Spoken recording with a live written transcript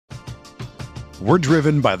We're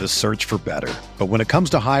driven by the search for better. But when it comes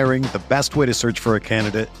to hiring, the best way to search for a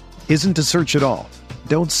candidate isn't to search at all.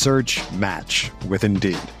 Don't search, match with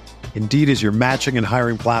Indeed. Indeed is your matching and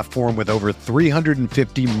hiring platform with over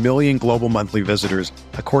 350 million global monthly visitors,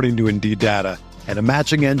 according to Indeed data, and a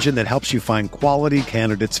matching engine that helps you find quality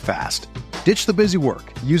candidates fast. Ditch the busy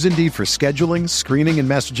work. Use Indeed for scheduling, screening, and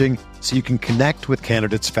messaging so you can connect with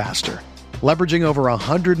candidates faster. Leveraging over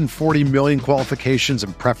 140 million qualifications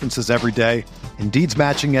and preferences every day, Indeed's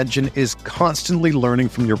matching engine is constantly learning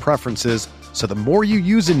from your preferences, so the more you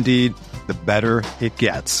use Indeed, the better it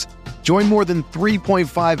gets. Join more than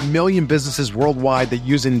 3.5 million businesses worldwide that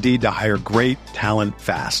use Indeed to hire great talent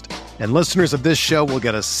fast. And listeners of this show will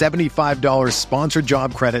get a $75 sponsored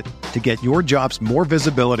job credit to get your jobs more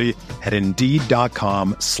visibility at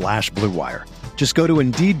Indeed.com/Blue Wire. Just go to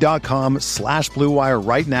Indeed.com/Blue Wire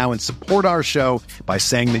right now and support our show by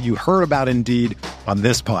saying that you heard about Indeed on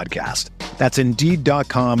this podcast. That's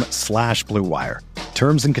Indeed.com/Blue Wire.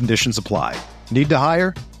 Terms and conditions apply. Need to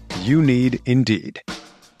hire? You need Indeed.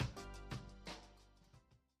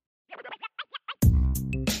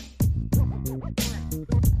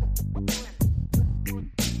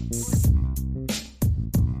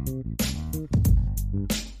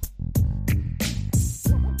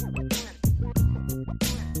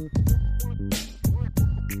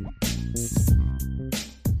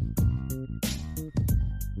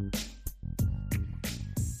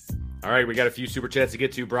 All right, we got a few super chats to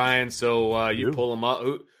get to, Brian. So you pull them up.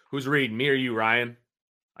 Who's reading, me or you, Ryan?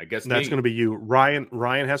 I guess that's going to be you. Ryan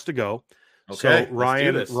has to go. Okay, so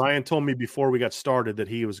Ryan told me before we got started that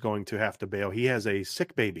he was going to have to bail. He has a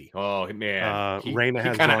sick baby. Oh man, Raina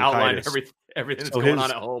has kind of outlined everything that's going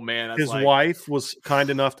on at home, man. That's his wife was kind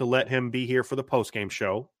enough to let him be here for the post game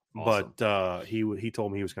show. Awesome. But he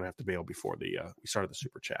told me he was going to have to bail before we started the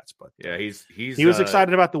super chats. But yeah, he was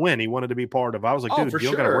excited about the win. He wanted to be part of. I was like, dude, you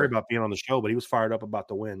don't got to worry about being on the show. But he was fired up about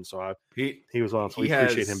the win. So he was on. So we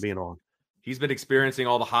appreciate him being on. He's been experiencing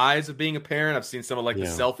all the highs of being a parent. I've seen some of the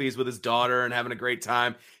selfies with his daughter and having a great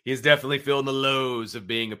time. He's definitely feeling the lows of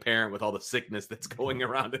being a parent with all the sickness that's going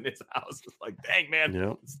around in his house. It's like, dang man,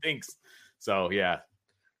 it stinks. So yeah.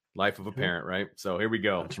 Life of a parent, right? So here we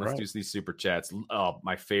go. Let's do these super chats. Oh,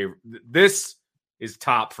 my favorite. This is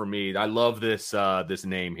top for me. I love this this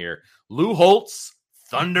name here. Lou Holtz,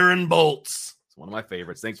 Thunder and Bolts. It's one of my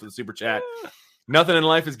favorites. Thanks for the super chat. Nothing in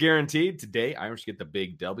life is guaranteed. Today, Irish get the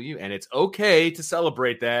big W, and it's okay to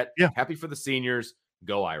celebrate that. Yeah. Happy for the seniors.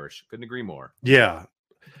 Go Irish. Couldn't agree more. Yeah.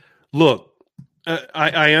 Look,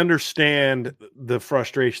 I understand the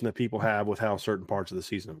frustration that people have with how certain parts of the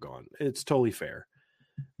season have gone. It's totally fair.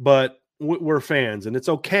 But we're fans, and it's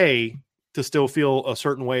okay to still feel a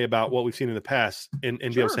certain way about what we've seen in the past and be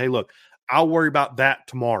able to say, hey, look, I'll worry about that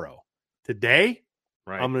tomorrow. Today,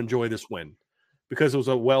 I'm going to enjoy this win because it was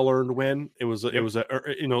a well-earned win. It was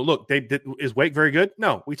look, they did. Is Wake very good?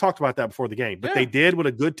 No, we talked about that before the game, but they did what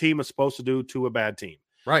a good team is supposed to do to a bad team.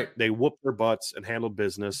 Right. They whooped their butts and handled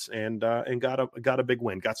business and got a big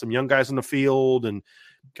win. Got some young guys in the field and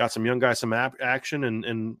got some young guys some action,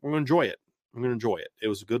 and we're going to enjoy it. I'm going to enjoy it. It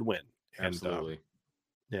was a good win. Absolutely.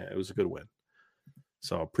 It was a good win.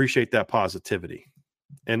 So appreciate that positivity.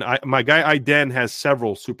 And my guy Iden has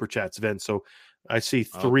several super chats, Vince. So I see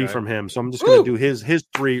three from him. So I'm just going to do his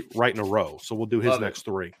three right in a row. So we'll do his next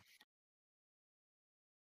three.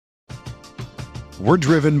 We're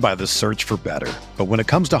driven by the search for better. But when it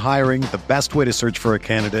comes to hiring, the best way to search for a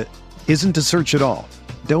candidate isn't to search at all.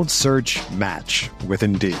 Don't search, match with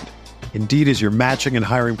Indeed. Indeed is your matching and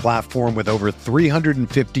hiring platform with over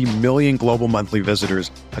 350 million global monthly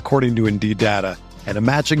visitors, according to Indeed data, and a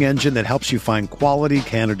matching engine that helps you find quality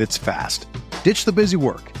candidates fast. Ditch the busy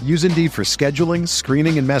work. Use Indeed for scheduling,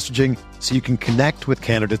 screening, and messaging so you can connect with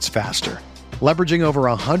candidates faster. Leveraging over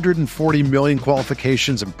 140 million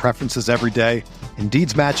qualifications and preferences every day,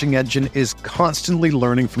 Indeed's matching engine is constantly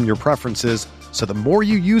learning from your preferences, so the more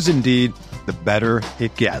you use Indeed, the better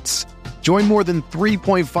it gets. Join more than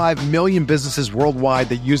 3.5 million businesses worldwide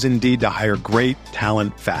that use Indeed to hire great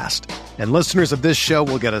talent fast. And listeners of this show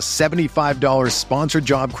will get a $75 sponsored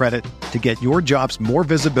job credit to get your jobs more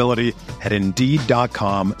visibility at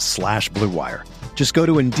Indeed.com/Blue Wire. Just go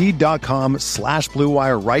to Indeed.com/Blue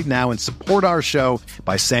Wire right now and support our show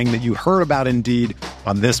by saying that you heard about Indeed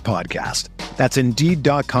on this podcast. That's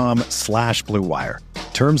Indeed.com/Blue Wire.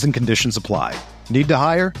 Terms and conditions apply. Need to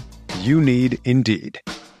hire? You need Indeed.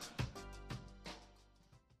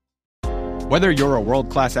 Whether you're a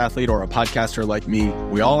world-class athlete or a podcaster like me,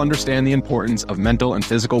 we all understand the importance of mental and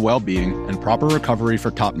physical well-being and proper recovery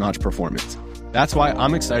for top-notch performance. That's why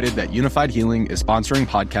I'm excited that Unified Healing is sponsoring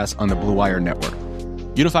podcasts on the Blue Wire Network.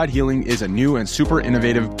 Unified Healing is a new and super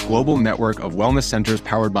innovative global network of wellness centers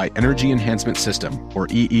powered by Energy Enhancement System, or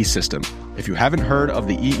EE System. If you haven't heard of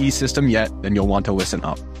the EE System yet, then you'll want to listen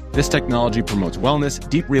up. This technology promotes wellness,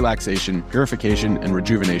 deep relaxation, purification, and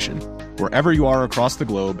rejuvenation. Wherever you are across the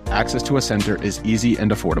globe, access to a center is easy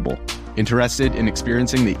and affordable. Interested in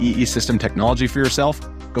experiencing the EE System technology for yourself?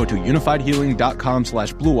 Go to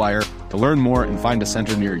unifiedhealing.com/bluewire to learn more and find a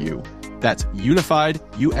center near you. That's unified,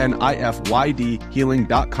 UNIFYD,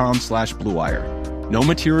 healing.com/bluewire. No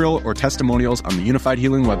material or testimonials on the Unified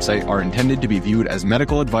Healing website are intended to be viewed as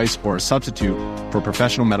medical advice or a substitute for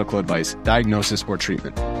professional medical advice, diagnosis, or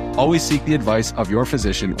treatment. Always seek the advice of your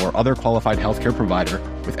physician or other qualified healthcare provider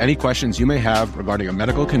with any questions you may have regarding a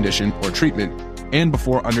medical condition or treatment and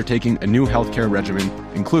before undertaking a new healthcare regimen,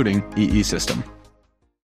 including EE System.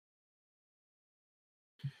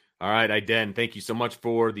 All right, Iden, thank you so much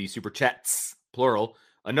for the super chats, plural.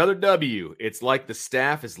 Another W. It's like the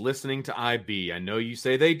staff is listening to IB. I know you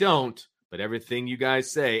say they don't, but everything you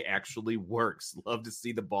guys say actually works. Love to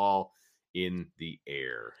see the ball in the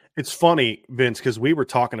air. It's funny, Vince, because we were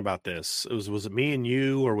talking about this. Was it me and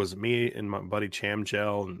you, or was it me and my buddy Cham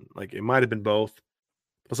Gel? And like it might have been both.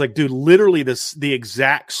 I was like, dude, literally the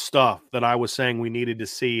exact stuff that I was saying we needed to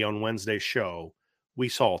see on Wednesday's show, we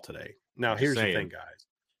saw today. Now, here's the thing, guys.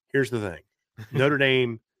 Here's the thing. Notre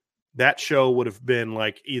Dame, that show would have been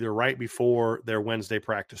like either right before their Wednesday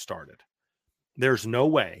practice started. There's no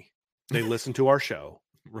way they listened to our show,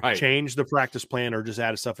 right? Change the practice plan or just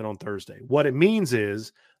added stuff in on Thursday. What it means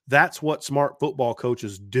is that's what smart football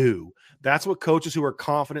coaches do. That's what coaches who are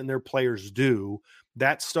confident in their players do.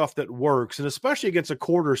 That's stuff that works, and especially against a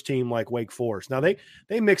quarters team like Wake Forest. Now, they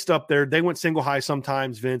mixed up there. They went single high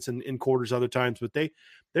sometimes, Vince, and in quarters other times, but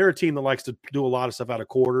they're a team that likes to do a lot of stuff out of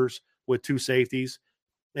quarters with two safeties,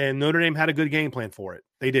 and Notre Dame had a good game plan for it.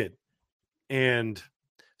 They did. And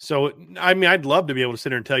so, I mean, I'd love to be able to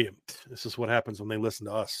sit here and tell you this is what happens when they listen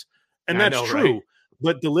to us. And that's true. Right?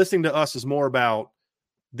 But the listening to us is more about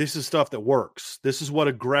this is stuff that works. This is what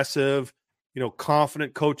aggressive,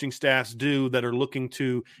 confident coaching staffs do that are looking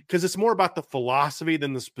to, because it's more about the philosophy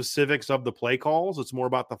than the specifics of the play calls. It's more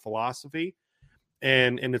about the philosophy.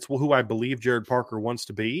 And it's who I believe Jared Parker wants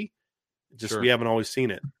to be. Just we haven't always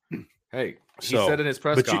seen it. Hey, he said in his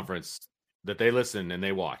press conference that they listen and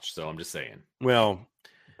they watch. So I'm just saying. Well,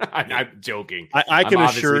 I'm joking. I can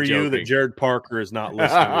assure you that Jared Parker is not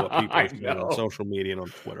listening to what people are saying on social media and on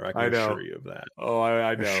Twitter. I can assure you of that. Oh,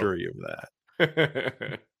 I know. Assure you of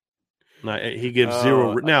that. Now, he gives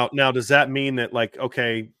zero. Now, does that mean that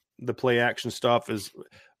okay, the play action stuff is?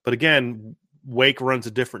 But again, Wake runs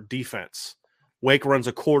a different defense. Wake runs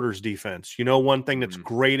a quarters defense. One thing that's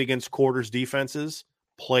great against quarters defenses,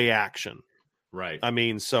 play action. Right. I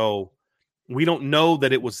mean, so we don't know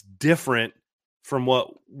that it was different from what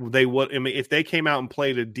they would. I mean, if they came out and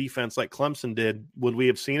played a defense like Clemson did, would we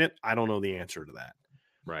have seen it? I don't know the answer to that.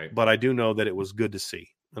 Right. But I do know that it was good to see.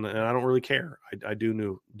 And I don't really care. I do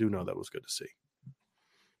know that it was good to see.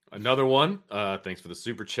 Another one. Thanks for the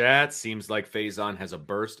super chat. Seems like Faison has a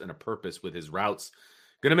burst and a purpose with his routes.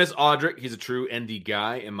 Gonna miss Audric. He's a true ND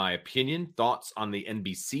guy, in my opinion. Thoughts on the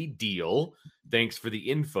NBC deal? Thanks for the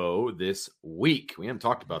info this week. We haven't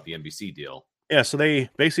talked about the NBC deal. Yeah, so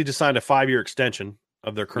they basically just signed a 5-year extension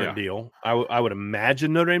of their current deal. I would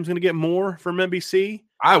imagine Notre Dame's going to get more from NBC.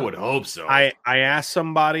 I would hope so. I asked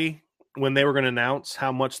somebody when they were going to announce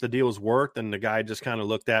how much the deal is worth, and the guy just kind of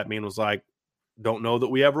looked at me and was like, don't know that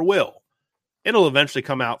we ever will. It'll eventually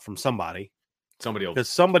come out from somebody. Somebody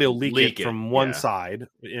will leak it from one side,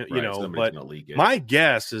 but my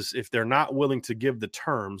guess is if they're not willing to give the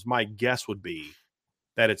terms, my guess would be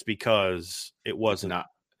that it's because it wasn't the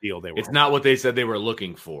deal they were. It's not what they said they were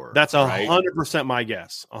looking for. That's 100% my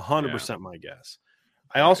guess. 100% my guess.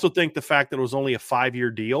 I also think the fact that it was only a 5-year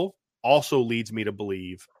deal also leads me to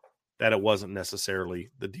believe that it wasn't necessarily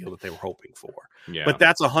the deal that they were hoping for. Yeah. But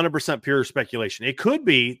that's 100% pure speculation. It could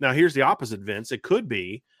be, now here's the opposite, Vince. It could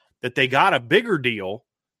be that they got a bigger deal,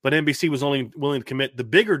 but NBC was only willing to commit the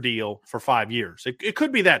bigger deal for 5 years. It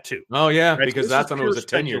could be that too. Oh, yeah, right? Because last time it was a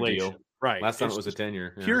 10-year deal. Right. Last time it was a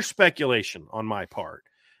 10-year. Yeah. Pure speculation on my part.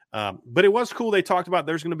 But it was cool. They talked about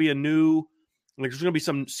there's going to be there's going to be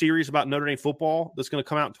some series about Notre Dame football that's going to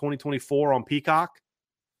come out in 2024 on Peacock.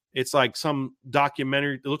 It's like some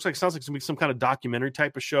documentary. It sounds like it's going to be some kind of documentary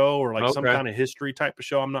type of show or some kind of history type of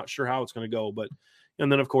show. I'm not sure how it's going to go, but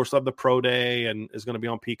and then of course the Pro Day and is going to be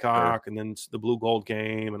on Peacock, and then the Blue Gold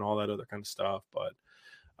game and all that other kind of stuff. But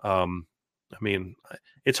I mean,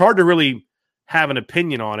 it's hard to really have an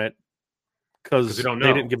opinion on it because they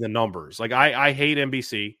didn't give the numbers. Like I hate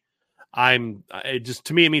NBC.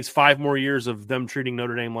 to me, it means 5 more years of them treating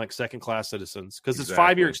Notre Dame like second-class citizens, because it's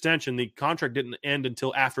 5-year extension. The contract didn't end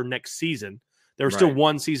until after next season. There was still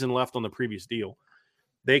 1 season left on the previous deal.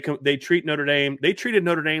 They treated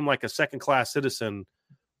Notre Dame like a second-class citizen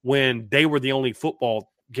when they were the only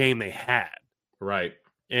football game they had. Right.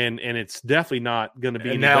 And it's definitely not going to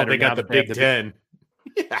be. And now they got the Big Ten.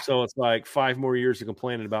 Yeah. So it's like 5 more years of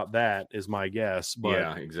complaining about that is my guess. But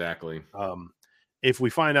yeah, exactly. If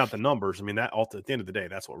we find out the numbers, I mean, that at the end of the day,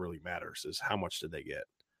 that's what really matters, is how much did they get.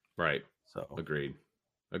 Right. So agreed.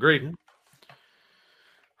 Yeah.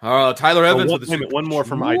 Tyler Evans. One more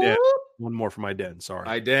from Iden. One more from Iden. Sorry.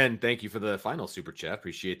 Iden, thank you for the final super chat.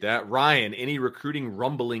 Appreciate that. Ryan, any recruiting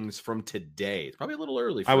rumblings from today? It's probably a little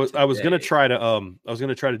early. I was going to try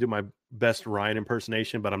to do my best Ryan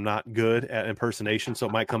impersonation, but I'm not good at impersonation, so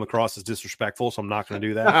it might come across as disrespectful. So I'm not going to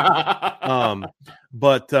do that.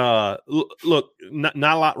 Look, not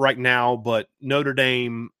a lot right now, but Notre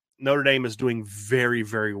Dame is doing very,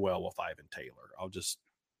 very well with Ivan Taylor. I'll just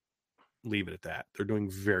leave it at that. They're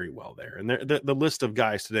doing very well there. And the list of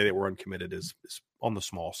guys today that were uncommitted is on the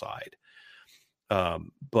small side.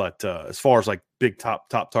 But as far as like big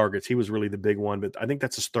top targets, he was really the big one. But I think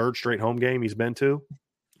that's his 3rd straight home game he's been to.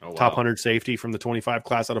 Oh, wow. Top 100 safety from the 25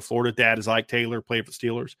 class out of Florida. Dad is Ike Taylor, played for the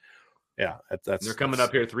Steelers. Yeah, they're coming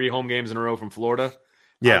up here 3 home games in a row from Florida.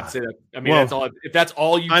 Yeah, that's all. If that's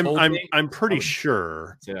all you told me, I'm pretty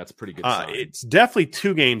sure. Yeah, that's a pretty good sign. It's definitely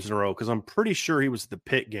 2 games in a row, because I'm pretty sure he was the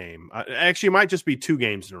Pitt game. Actually, it might just be 2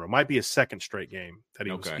 games in a row. It might be a 2nd straight game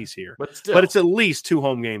that he's here. But still, but it's at least 2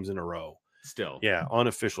 home games in a row. Still, yeah,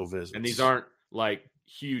 unofficial visits. And these aren't like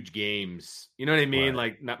huge games. You know what I mean? Right.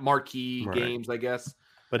 Like not marquee games, I guess.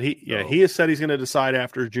 But he has said he's going to decide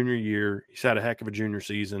after his junior year. He's had a heck of a junior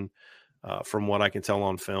season, from what I can tell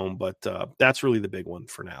on film. But that's really the big one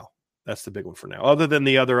for now. That's the big one for now. Other than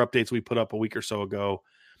the other updates we put up a week or so ago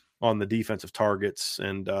on the defensive targets,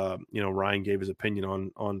 and Ryan gave his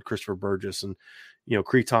opinion on Christopher Burgess, and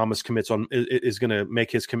Cree Thomas is going to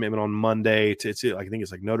make his commitment on Monday to I think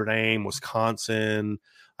it's like Notre Dame, Wisconsin.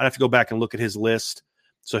 I'd have to go back and look at his list.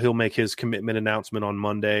 So he'll make his commitment announcement on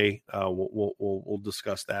Monday. We'll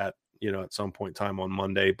discuss that at some point in time on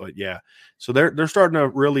Monday. But yeah, so they're starting to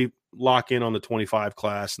really lock in on the 25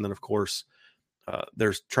 class, and then of course.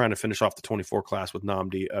 They're trying to finish off the 24 class with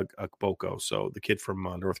Nnamdi Akpoko, so the kid from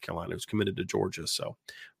North Carolina who's committed to Georgia. So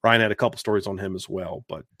Ryan had a couple stories on him as well.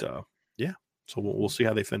 But yeah, so we'll see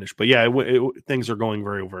how they finish. But yeah, things are going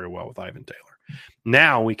very, very well with Ivan Taylor.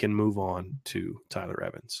 Now we can move on to Tyler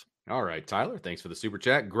Evans. All right, Tyler, thanks for the super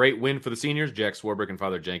chat. Great win for the seniors, Jack Swarbrick and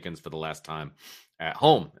Father Jenkins, for the last time at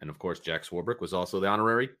home. And of course, Jack Swarbrick was also the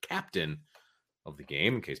honorary captain of the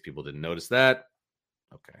game, in case people didn't notice that.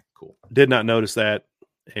 Okay, cool. Did not notice that,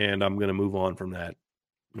 and I'm going to move on from that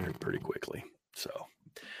pretty quickly. So,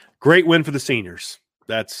 great win for the seniors.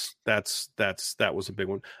 That was a big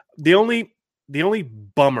one. The only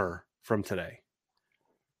bummer from today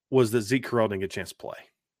was that Zeke Correll didn't get a chance to play.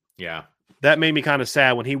 Yeah, that made me kind of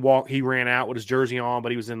sad when he ran out with his jersey on,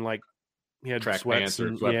 but he was in he had track sweats pants or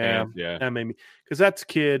sweatpants. Yeah, that made me, because that's a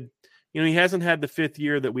kid. He hasn't had the 5th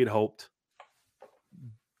year that we'd hoped.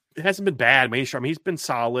 It hasn't been bad. He's been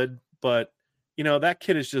solid, but that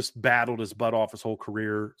kid has just battled his butt off his whole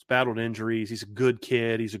career. He's battled injuries. He's a good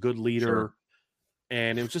kid. He's a good leader. Sure.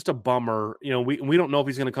 And it was just a bummer. We don't know if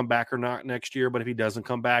he's going to come back or not next year, but if he doesn't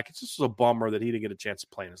come back, it's just a bummer that he didn't get a chance to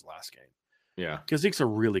play in his last game. Yeah. Because Zeke's a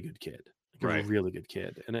really good kid. Right. A really good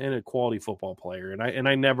kid and a quality football player. And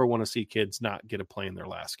I never want to see kids not get a play in their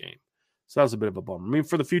last game. So that was a bit of a bummer. I mean,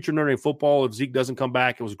 for the future Notre Dame football, if Zeke doesn't come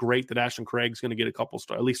back, it was great that Ashton Craig's going to get a couple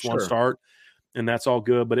at least one start, and that's all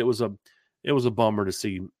good. But it was a bummer to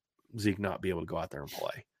see Zeke not be able to go out there and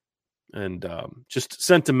play. And just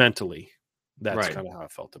sentimentally, that's kind of how I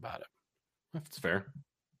felt about it. That's fair.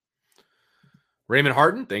 Raymond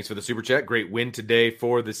Harden, thanks for the super chat. Great win today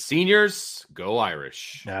for the seniors. Go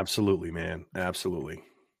Irish. Absolutely, man. Absolutely.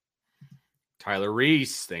 Tyler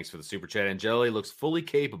Reese, thanks for the super chat. Angeli looks fully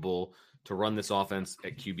capable to run this offense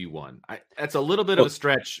at QB1. That's a little bit of a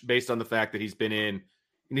stretch based on the fact that he's been in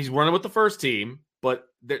and he's running with the first team, but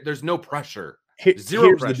there's no pressure. Here's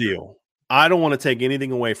the deal. I don't want to take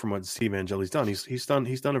anything away from what Steve Angeli's done. He's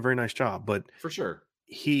done a very nice job, but for sure,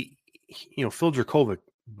 he Phil Dracovic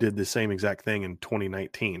did the same exact thing in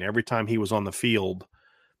 2019. Every time he was on the field,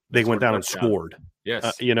 they went down and scored.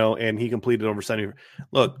 Yes, and he completed over 70.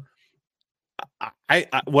 Look.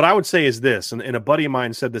 What I would say is this, and a buddy of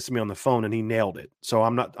mine said this to me on the phone, and he nailed it. So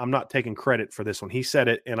I'm not taking credit for this one. He said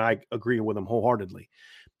it, and I agree with him wholeheartedly.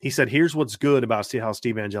 He said, "Here's what's good about how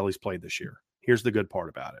Steve Angeli's played this year. Here's the good part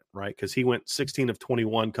about it, right? Because he went 16 of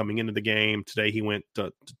 21 coming into the game. Today he went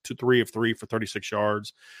to 3 of 3 for 36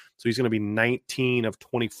 yards. So he's going to be 19 of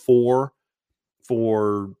 24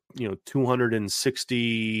 for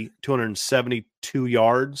 272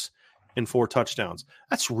 yards and 4 touchdowns.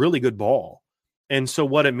 That's really good ball. And so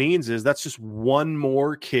what it means is that's just one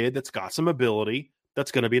more kid that's got some ability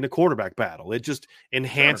that's going to be in the quarterback battle. It just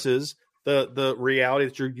enhances the reality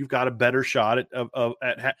that you've got a better shot at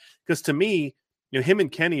because to me, him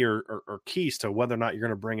and Kenny are keys to whether or not you're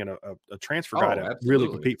going to bring in a transfer guy to really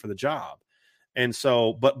compete for the job. And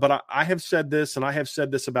so, but I have said this, and I have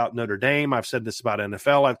said this about Notre Dame. I've said this about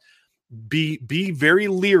NFL. Be very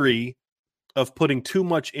leery of putting too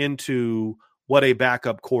much into what a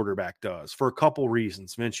backup quarterback does for a couple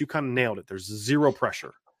reasons. Vince, you kind of nailed it. There's zero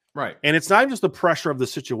pressure. Right. And it's not just the pressure of the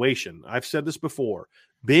situation. I've said this before.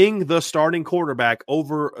 Being the starting quarterback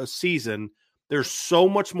over a season, there's so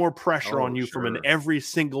much more pressure on you from an every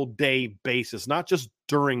single day basis, not just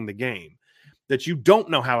during the game, that you don't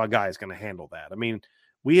know how a guy is going to handle that. I mean,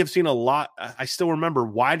 we have seen a lot. I still remember,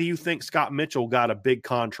 why do you think Scott Mitchell got a big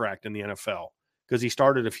contract in the NFL? Because he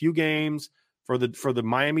started a few games for the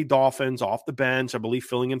Miami Dolphins off the bench, I believe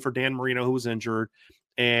filling in for Dan Marino, who was injured,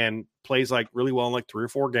 and plays like really well in like 3 or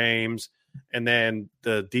 4 games. And then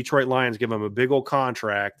the Detroit Lions give him a big old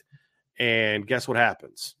contract. And guess what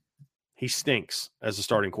happens? He stinks as a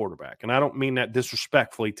starting quarterback. And I don't mean that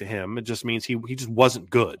disrespectfully to him. It just means he just wasn't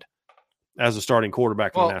good as a starting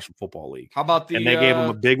quarterback in the National Football League. How about and they gave him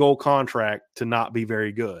a big old contract to not be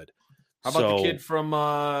very good. How about the kid from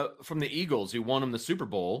the Eagles who won him the Super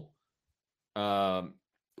Bowl?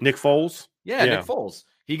 Nick Foles? Yeah, Nick Foles.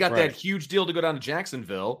 He got that huge deal to go down to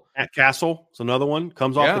Jacksonville. Matt Castle is another one.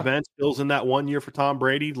 Comes off the bench, fills in that 1 year for Tom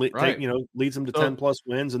Brady, leads him to 10-plus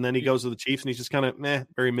wins, and then he goes to the Chiefs, and he's just kind of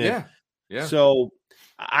very mid. Yeah. So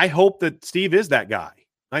I hope that Steve is that guy.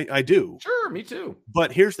 I do. Sure, me too.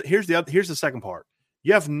 But here's the second part.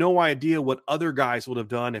 You have no idea what other guys would have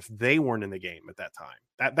done if they weren't in the game at that time.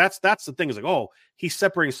 That's the thing. Is like, he's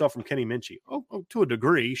separating himself from Kenny Minchie. Oh, to a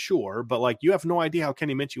degree, sure, but like you have no idea how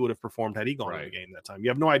Kenny Minchie would have performed had he gone in the game that time. You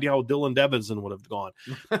have no idea how Dylan Devinson would have gone.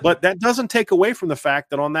 But that doesn't take away from the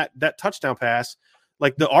fact that on that touchdown pass,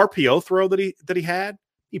 like the RPO throw that he had,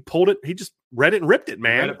 he pulled it. He just read it and ripped it,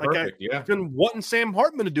 man. I've been wanting Sam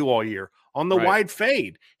Hartman to do all year on the wide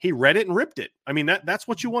fade. He read it and ripped it. I mean, that's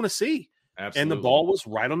what you want to see. Absolutely. And the ball was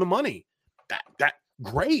right on the money. That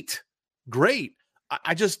great.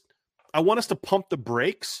 I want us to pump the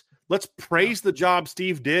brakes. Let's praise the job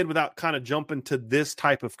Steve did without kind of jumping to this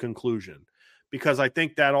type of conclusion, because I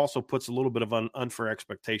think that also puts a little bit of unfair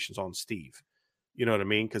expectations on Steve. You know what I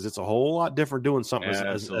mean? Because it's a whole lot different doing something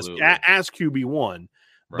as QB1.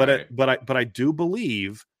 Right. But I do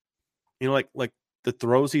believe, like the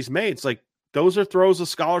throws he's made. It's like those are throws a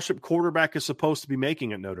scholarship quarterback is supposed to be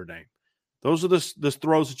making at Notre Dame. Those are the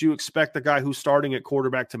throws that you expect the guy who's starting at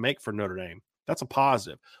quarterback to make for Notre Dame. That's a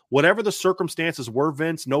positive. Whatever the circumstances were,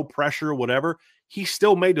 Vince, no pressure, whatever, he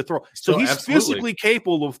still made the throw. So he's physically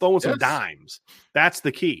capable of throwing some dimes. That's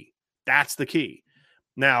the key.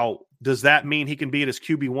 Now, does that mean he can be at his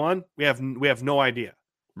QB1? We have no idea.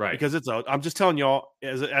 Right. Because I'm just telling y'all,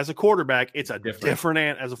 as a quarterback, it's a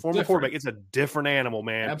different as a former quarterback, it's a different animal,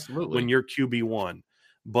 man. Absolutely. When you're QB1.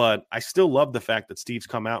 But I still love the fact that Steve's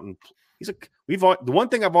come out and the one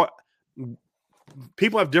thing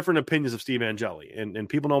people have different opinions of Steve Angeli, and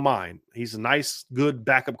people know mine. He's a nice, good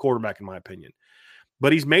backup quarterback in my opinion.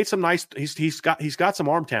 But he's made some nice he's got some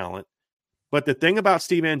arm talent. But the thing about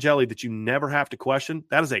Steve Angeli that you never have to question,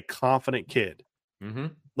 that is a confident kid. Mm-hmm.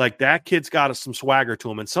 Like that kid's got some swagger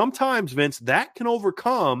to him. And sometimes, Vince, that can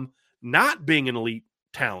overcome not being an elite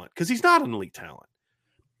talent, because he's not an elite talent.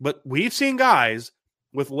 But we've seen guys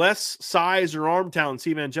with less size or arm talent,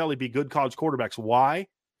 Steve Angeli, be good college quarterbacks. Why?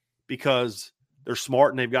 Because they're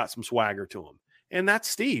smart and they've got some swagger to them. And that's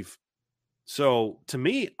Steve. So to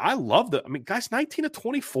me, I love guys, 19 to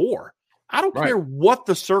 24. I don't care what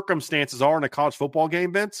the circumstances are in a college football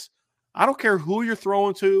game, Vince. I don't care who you're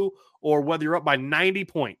throwing to or whether you're up by 90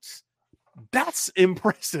 points. That's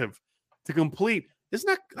impressive to complete.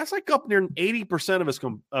 That's like up near 80%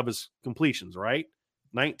 of his completions, right?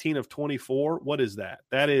 19 of 24. What is that?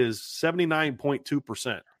 That is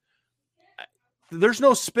 79.2%. There's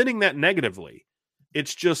no spinning that negatively.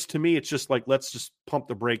 It's just, to me, it's just like, let's just pump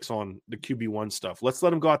the brakes on the QB1 stuff. Let's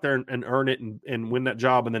let him go out there and earn it and win that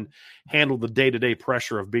job, and then handle the day-to-day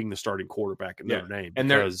pressure of being the starting quarterback at Notre Dame. And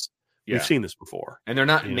because we've seen this before. And they're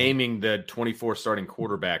not naming the 24 starting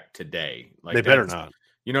quarterback today. Like they better not.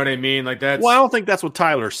 You know what I mean? Like that's. Well, I don't think that's what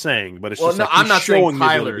Tyler's saying, but it's just. I'm not saying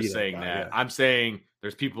Tyler's saying that. Yeah. I'm saying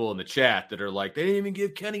there's people in the chat that are like, they didn't even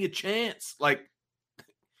give Kenny a chance. Like,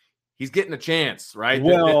 he's getting a chance, right?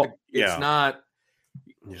 Well, it's not.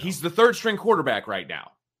 He's the third string quarterback right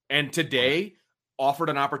now, and today offered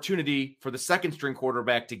an opportunity for the second string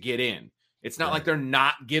quarterback to get in. It's not like they're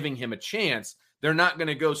not giving him a chance. They're not going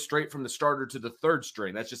to go straight from the starter to the third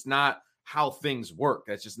string. That's just not how things work.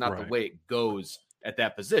 That's just not the way it goes at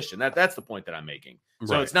that position. That's the point that I'm making.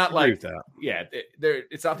 So it's not like that. Yeah,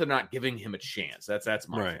 it's not they're not giving him a chance. That's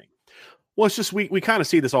my thing. Well, it's just we kind of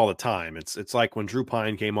see this all the time. It's like when Drew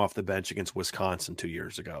Pine came off the bench against Wisconsin 2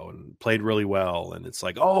 years ago and played really well, and it's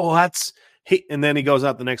like, oh, and then he goes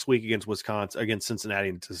out the next week against Cincinnati,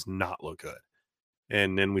 and it does not look good.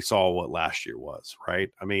 And then we saw what last year was, right?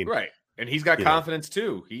 I mean, right. And he's got confidence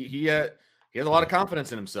too. He has a lot of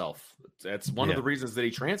confidence in himself. That's one of the reasons that he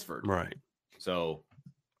transferred. Right. So,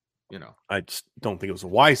 I just don't think it was a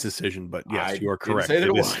wise decision, but yes, you are correct.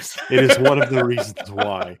 It was. It is one of the reasons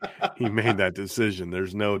why he made that decision.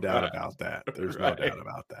 There's no doubt about that. There's no doubt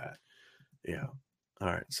about that. Yeah. All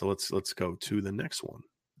right. So let's go to the next one.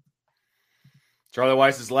 Charlie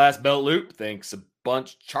Weiss's last belt loop. Thanks a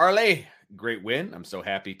bunch, Charlie. Great win. I'm so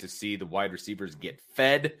happy to see the wide receivers get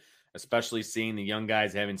fed, especially seeing the young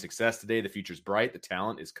guys having success today. The future's bright. The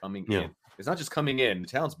talent is coming in. It's not just coming in. The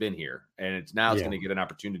talent's been here, and it's going to get an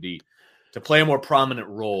opportunity to play a more prominent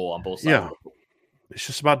role on both sides. Yeah, it's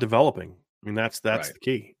just about developing. I mean, that's the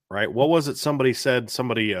key, right? What was it? Somebody said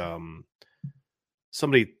somebody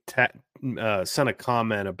sent a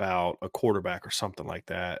comment about a quarterback or something like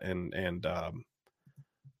that, and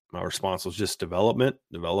my response was just development.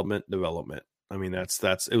 I mean,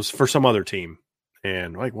 that's it was for some other team.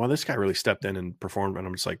 And like, well, this guy really stepped in and performed. And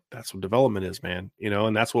I'm just like, that's what development is, man.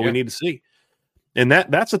 And that's what we need to see. And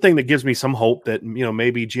that's the thing that gives me some hope that,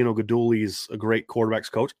 maybe Gino Guidugli's a great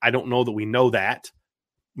quarterbacks coach. I don't know that we know that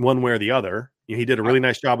one way or the other. He did a really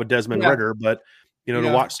nice job with Desmond Ritter, but,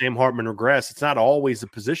 to watch Sam Hartman regress, it's not always the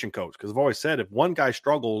position coach. Because I've always said, if one guy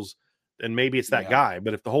struggles, then maybe it's that guy.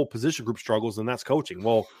 But if the whole position group struggles, then that's coaching.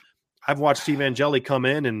 Well, I've watched Steve Angeli come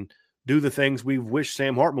in and do the things we wish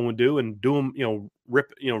Sam Hartman would do, and do them,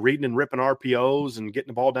 reading and ripping RPOs and getting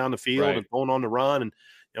the ball down the field and going on the run. And,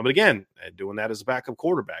 but again, doing that as a backup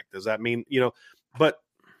quarterback, does that mean, but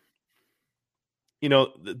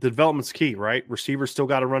the development's key, right? Receivers still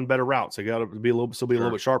got to run better routes. They got to be a little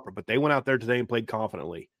bit sharper, but they went out there today and played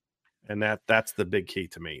confidently. And that's the big key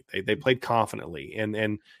to me. They played confidently,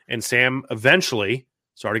 and Sam eventually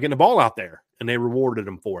started getting the ball out there, and they rewarded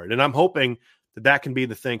him for it. And I'm hoping that can be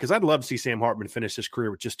the thing, because I'd love to see Sam Hartman finish his career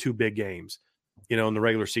with just 2 big games, in the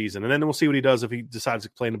regular season. And then we'll see what he does if he decides to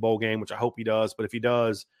play in the bowl game, which I hope he does. But if he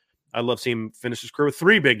does, I'd love to see him finish his career with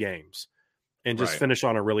 3 big games and just finish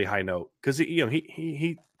on a really high note. Because he's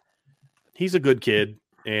a good kid,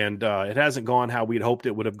 and it hasn't gone how we'd hoped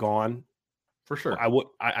it would have gone. For sure.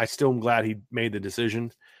 I still am glad he made the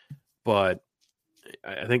decision, but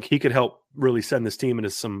I think he could help really send this team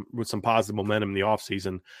into with some positive momentum in the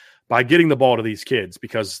offseason by getting the ball to these kids,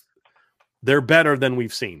 because they're better than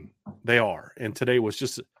we've seen. They are. And today was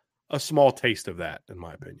just a small taste of that, in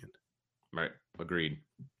my opinion. Right. Agreed.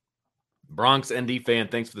 Bronx ND fan,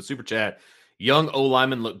 thanks for the super chat. Young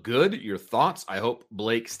O-linemen look good. Your thoughts? I hope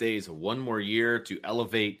Blake stays one more year to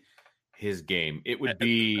elevate his game. It would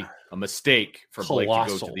be a mistake for Blake to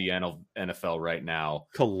go to the NFL right now.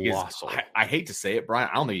 Colossal. I hate to say it, Brian.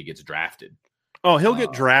 I don't think he gets drafted. Oh, he'll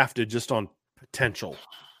get drafted just on potential.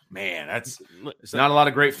 Man, it's not a lot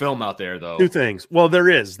of great film out there, though. 2 things. Well, there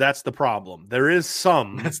is. That's the problem. There is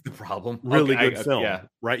some. That's the problem. Really good film,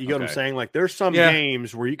 right? You get what I'm saying? Like, there's some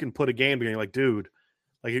games where you can put a game together. Like, dude,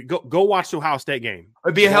 like go watch the Ohio State game.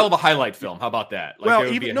 It'd be a hell of a highlight film. How about that?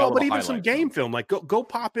 Like, even some game film. Like, go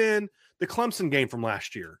pop in the Clemson game from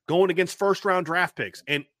last year, going against first-round draft picks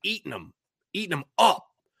and eating them up.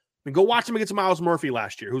 I mean, go watch them against Miles Murphy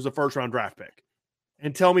last year, who's a first-round draft pick.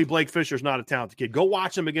 And tell me Blake Fisher's not a talented kid. Go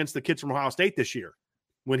watch him against the kids from Ohio State this year,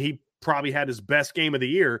 when he probably had his best game of the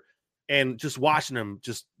year, and just watching him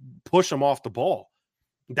just push him off the ball.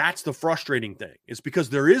 That's the frustrating thing. It's because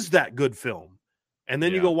there is that good film. And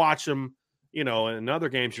then you go watch him, in other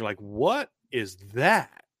games, you're like, what is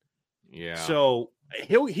that? Yeah. So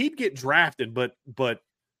he'd get drafted, but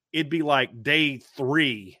it'd be like day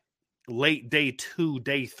 3, late day 2,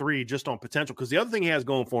 day 3, just on potential. Because the other thing he has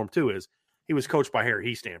going for him too is he was coached by Harry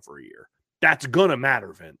Hiestand for a year. That's gonna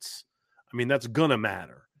matter, Vince. I mean, that's gonna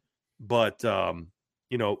matter. But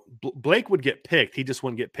Blake would get picked. He just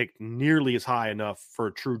wouldn't get picked nearly as high enough for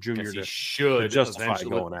a true junior to justify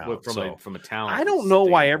going out. From a talent. I don't know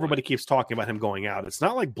why everybody keeps talking about him going out. It's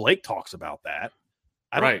not like Blake talks about that.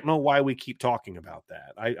 I don't know why we keep talking about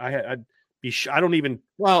that. I don't even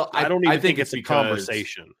think it's a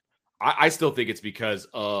conversation. I still think it's because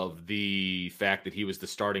of the fact that he was the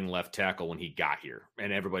starting left tackle when he got here.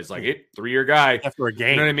 And everybody's like, hey, 3-year guy. After a game.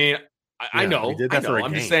 You know what I mean? I know.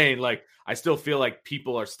 I'm just saying, like, I still feel like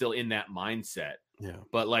people are still in that mindset. Yeah.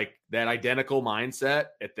 But, like, that identical mindset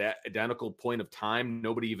at that identical point of time,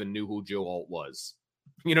 nobody even knew who Joe Alt was.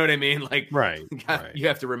 You know what I mean? Like, right. You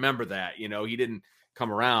have to remember that. You know, he didn't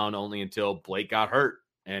come around only until Blake got hurt,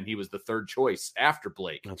 and he was the third choice after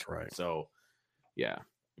Blake. That's right. So, yeah.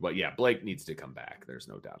 But yeah, Blake needs to come back. There's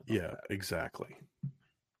no doubt about that. Exactly.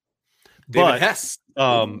 David Hess.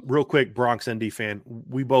 Real quick, Bronx ND fan,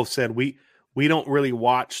 we both said we don't really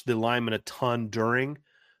watch the linemen a ton during,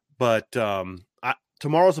 but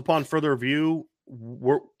tomorrow's upon further review.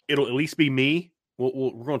 It'll at least be me.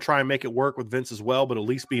 We're going to try and make it work with Vince as well, but at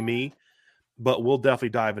least be me. But we'll definitely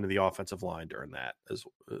dive into the offensive line during that. And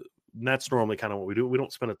that's normally kind of what we do. We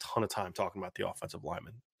don't spend a ton of time talking about the offensive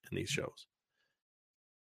linemen in these shows.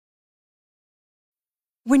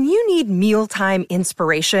 When you need mealtime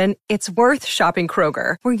inspiration, it's worth shopping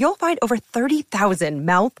Kroger, where you'll find over 30,000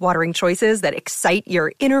 mouth-watering choices that excite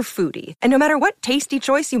your inner foodie. And no matter what tasty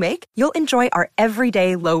choice you make, you'll enjoy our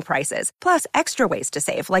everyday low prices, plus extra ways to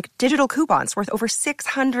save, like digital coupons worth over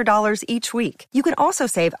 $600 each week. You can also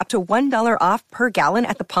save up to $1 off per gallon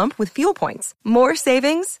at the pump with fuel points. More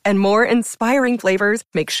savings and more inspiring flavors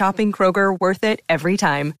make shopping Kroger worth it every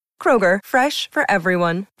time. Kroger, fresh for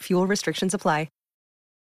everyone. Fuel restrictions apply.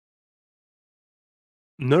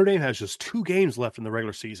 Notre Dame has just 2 games left in the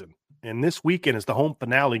regular season, and this weekend is the home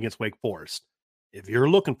finale against Wake Forest. If you're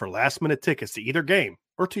looking for last-minute tickets to either game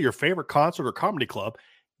or to your favorite concert or comedy club,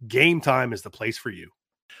 Game Time is the place for you.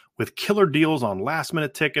 With killer deals on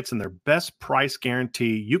last-minute tickets and their best price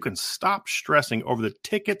guarantee, you can stop stressing over the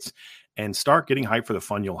tickets and start getting hyped for the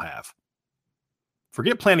fun you'll have.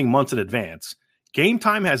 Forget planning months in advance. Game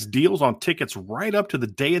Time has deals on tickets right up to the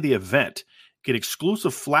day of the event. Get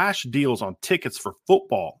exclusive flash deals on tickets for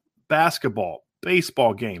football, basketball,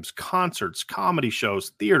 baseball games, concerts, comedy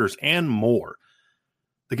shows, theaters, and more.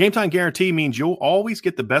 The Game Time guarantee means you'll always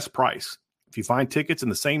get the best price. If you find tickets in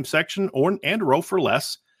the same section and row for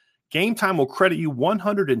less, Game Time will credit you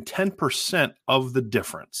 110% of the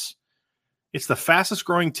difference. It's the fastest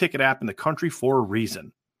growing ticket app in the country for a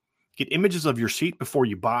reason. Get images of your seat before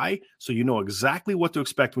you buy so you know exactly what to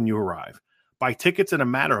expect when you arrive. Buy tickets in a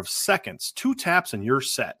matter of seconds, 2 taps and you're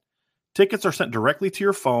set. Tickets are sent directly to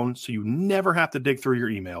your phone so you never have to dig through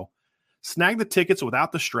your email. Snag the tickets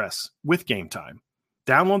without the stress with Game Time.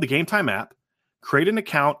 Download the Game Time app, create an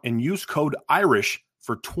account, and use code IRISH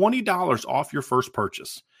for $20 off your first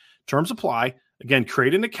purchase. Terms apply. Again,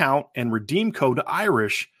 create an account and redeem code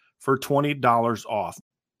IRISH for $20 off.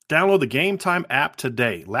 Download the Game Time app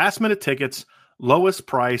today. Last minute tickets, lowest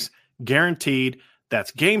price, guaranteed.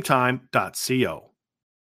 That's gametime.co.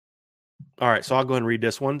 All right, so I'll go ahead and read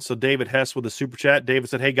this one. So David Hess with a super chat. David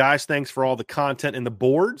said, hey, guys, thanks for all the content in the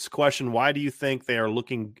boards. Question, why do you think they are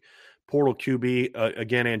looking portal QB?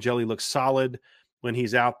 Again, Angeli looks solid when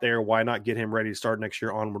he's out there. Why not get him ready to start next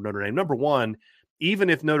year onward Notre Dame? Number one, even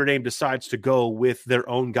if Notre Dame decides to go with their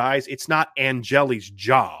own guys, it's not Angeli's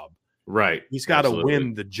job. Right. He's got to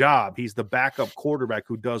win the job. He's the backup quarterback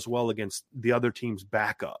who does well against the other team's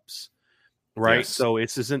backups. Right. Yes. So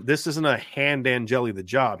this isn't a hand Angeli the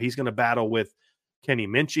job. He's going to battle with Kenny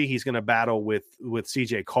Minchie. He's going to battle with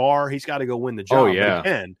CJ Carr. He's got to go win the job. Oh, yeah. But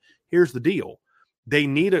again, here's the deal. They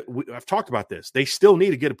need I've talked about this. They still need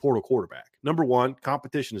to get a portal quarterback. Number one,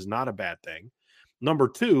 competition is not a bad thing. Number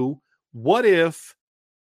two, what if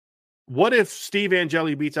Steve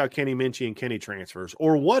Angeli beats out Kenny Minchie and Kenny transfers?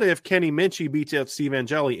 Or what if Kenny Minchie beats out Steve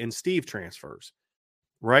Angeli and Steve transfers?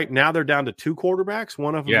 Right now they're down to 2 quarterbacks,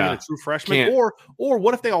 one of them being a true freshman. Or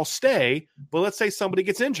what if they all stay, but let's say somebody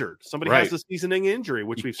gets injured. Somebody has a season-ending injury,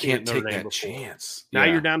 which we've seen at Notre Dame before. Chance. Now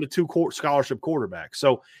you're down to 2 scholarship quarterbacks.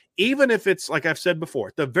 So even if it's, like I've said before,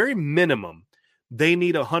 at the very minimum, they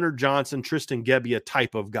need a Hunter Johnson, Tristan Gebbia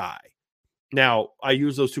type of guy. Now, I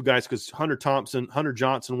use those 2 guys because Hunter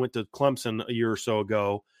Johnson went to Clemson a year or so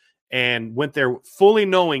ago and went there fully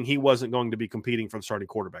knowing he wasn't going to be competing for the starting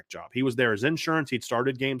quarterback job. He was there as insurance. He'd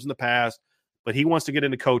started games in the past, but he wants to get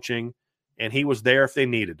into coaching, and he was there if they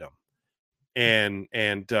needed him. And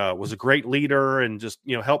was a great leader and just,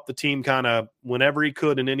 helped the team kind of whenever he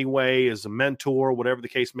could in any way as a mentor, whatever the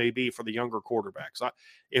case may be for the younger quarterbacks.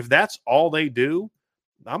 If that's all they do,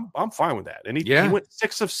 I'm fine with that. And he went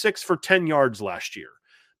 6 of 6 for 10 yards last year.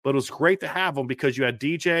 But it was great to have him because you had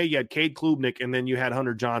DJ, you had Cade Klubnik, and then you had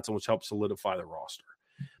Hunter Johnson, which helped solidify the roster.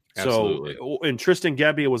 Absolutely. So, and Tristan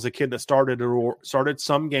Gebbia was a kid that started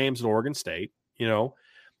some games at Oregon State,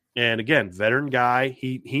 And again, veteran guy.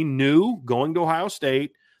 He knew going to Ohio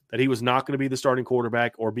State that he was not going to be the starting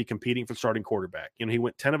quarterback or be competing for starting quarterback. He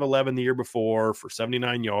went 10 of 11 the year before for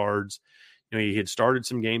 79 yards. He had started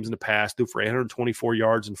some games in the past, threw for 824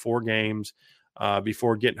 yards in 4 games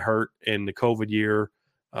before getting hurt in the COVID year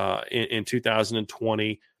in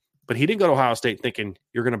 2020. But he didn't go to Ohio State thinking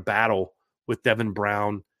you're going to battle with Devin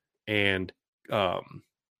Brown and Kyle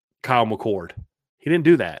McCord. He didn't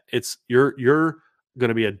do that. It's you're going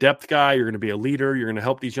to be a depth guy. You're going to be a leader. You're going to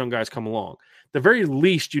help these young guys come along. The very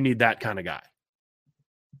least, you need that kind of guy,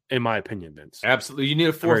 in my opinion, Vince. Absolutely. You need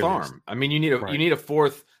a fourth arm. I mean, you need a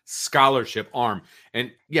fourth scholarship arm.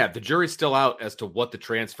 And yeah, the jury's still out as to what the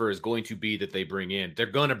transfer is going to be that they bring in. They're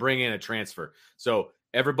going to bring in a transfer. So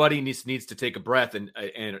everybody needs to take a breath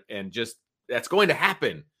and just that's going to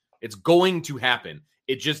happen. It's going to happen.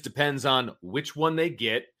 It just depends on which one they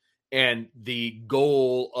get and the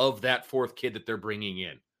goal of that fourth kid that they're bringing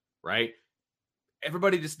in, right?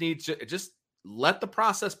 Everybody just needs to just let the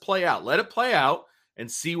process play out. Let it play out and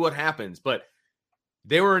see what happens. But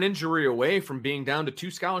they were an injury away from being down to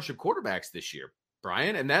 2 scholarship quarterbacks this year,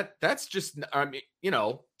 Brian. And that's just, I mean,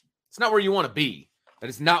 it's not where you want to be. That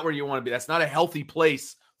is not where you want to be. That's not a healthy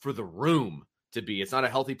place for the room to be. It's not a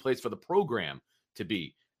healthy place for the program to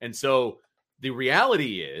be. And so the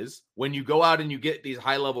reality is when you go out and you get these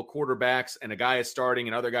high-level quarterbacks and a guy is starting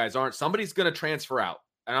and other guys aren't, somebody's going to transfer out.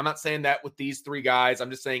 And I'm not saying that with these 3 guys.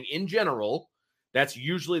 I'm just saying in general, that's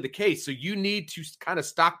usually the case. So you need to kind of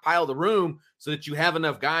stockpile the room so that you have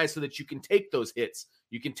enough guys so that you can take those hits,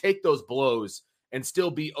 you can take those blows and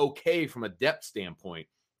still be okay from a depth standpoint.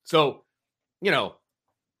 So,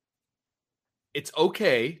 it's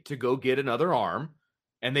okay to go get another arm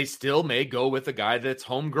and they still may go with a guy that's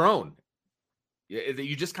homegrown.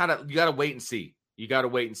 You just you got to wait and see. You got to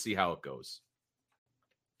wait and see how it goes.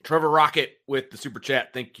 Trevor Rocket with the super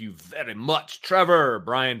chat. Thank you very much, Trevor,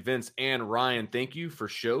 Brian, Vince, and Ryan. Thank you for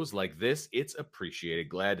shows like this. It's appreciated.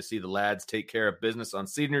 Glad to see the lads take care of business on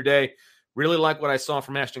Senior Day. Really like what I saw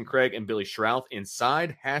from Ashton Craig and Billy Schrouth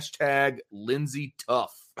inside. #Lindsay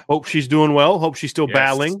Tough. Hope she's doing well. Hope she's still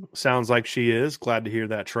battling. Sounds like she is. Glad to hear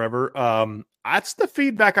that, Trevor. That's the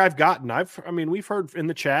feedback I've gotten. We've heard in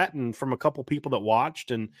the chat and from a couple people that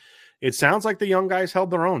watched, and it sounds like the young guys held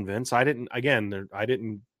their own, Vince. I didn't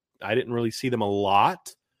really see them a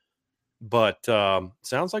lot, but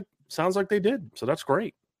sounds like they did. So that's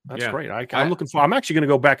great. That's great. I'm looking for. I'm actually going to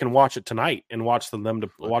go back and watch it tonight and watch them to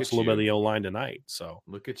watch a little bit of the O-line tonight. So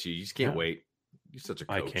look at you. You just can't wait. You're such a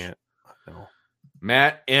coach. I can't. I know.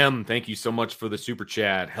 Matt M, thank you so much for the super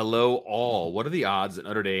chat. Hello, all. What are the odds that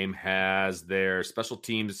Notre Dame has their special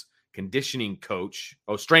teams conditioning coach,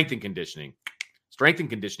 strength and conditioning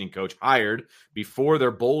coach hired before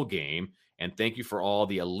their bowl game? And thank you for all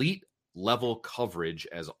the elite level coverage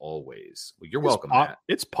as always. Well, you're welcome, Matt.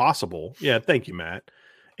 It's possible. Yeah, thank you, Matt.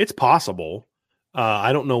 It's possible.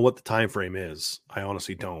 I don't know what the time frame is. I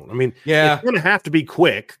honestly don't. I mean, it's going to have to be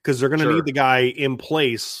quick because they're going to need the guy in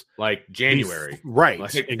place like January. Right.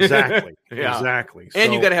 Exactly. Exactly.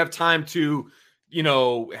 And you got to have time to,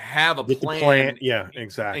 have a plan. Yeah,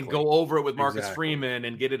 exactly. And go over it with Marcus Freeman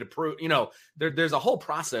and get it approved. There's a whole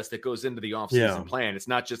process that goes into the offseason plan. It's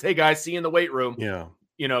not just, hey, guys, see you in the weight room. Yeah.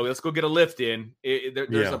 Let's go get a lift in.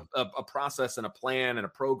 There's a process and a plan and a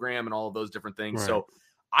program and all of those different things. Right. So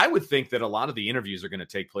I would think that a lot of the interviews are going to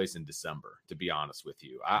take place in December, to be honest with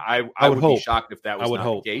you. I would be shocked if that was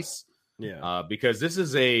not the case. Yeah. Because this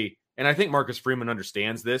is and I think Marcus Freeman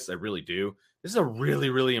understands this. I really do. This is a really,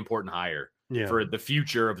 really important hire for the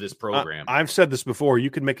future of this program. I've said this before. You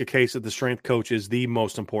could make a case that the strength coach is the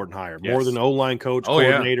most important hire, more than O-line coach,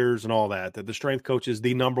 coordinators, and all that. That the strength coach is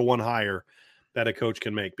the number one hire that a coach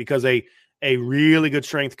can make, because a really good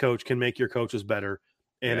strength coach can make your coaches better.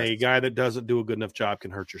 And a guy that doesn't do a good enough job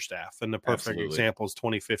can hurt your staff. And the perfect example is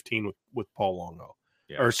 2015 with Paul Longo.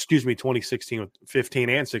 Yeah. Or 2016 with 15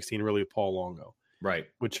 and 16 really with Paul Longo. Right.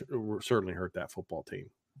 Which certainly hurt that football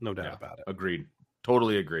team. No doubt about it. Agreed.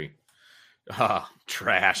 Totally agree.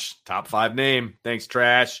 Trash. Top 5 name. Thanks,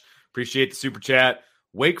 Trash. Appreciate the super chat.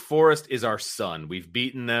 Wake Forest is our son. We've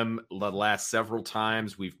beaten them the last several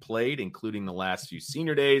times we've played, including the last few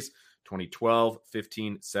senior days, 2012,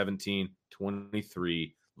 15, 17,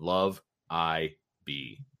 23. Love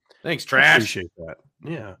IB. Thanks, Trash. I appreciate that.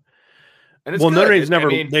 Yeah. And Notre Dame's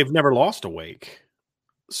they've never lost a Wake.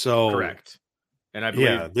 So correct. And I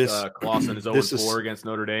believe Clausen is 0-4 against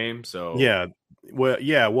Notre Dame. So he was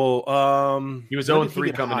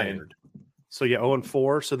 0-3 coming in. So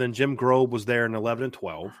 0-4. So then Jim Grobe was there in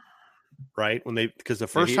 11-12, right? Because the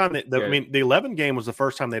first time the 11 game was the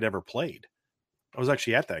first time they'd ever played. I was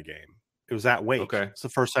actually at that game. It was at Wake. Okay. It's the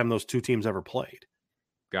first time those two teams ever played.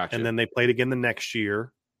 Gotcha. And then they played again the next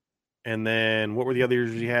year. And then what were the other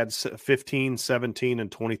years you had? 15, 17, and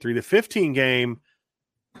 23. The 15 game,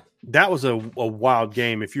 that was a wild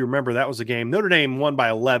game. If you remember, that was a game. Notre Dame won by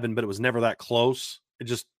 11, but it was never that close. It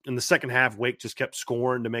just, in the second half, Wake just kept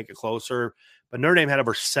scoring to make it closer. But Notre Dame had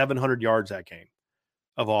over 700 yards that game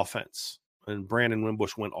of offense. And Brandon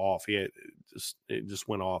Wimbush went off. It just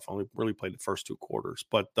went off. Only really played the first two quarters.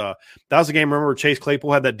 But that was a game. Remember, Chase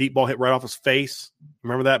Claypool had that deep ball hit right off his face.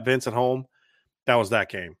 Remember that, Vince, at home? That was that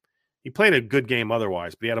game. He played a good game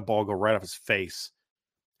otherwise, but he had a ball go right off his face.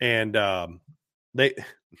 And that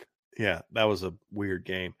was a weird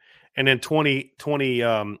game. And then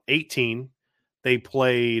 2018, they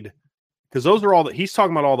played, because those are all that he's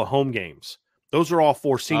talking about, all the home games. Those are all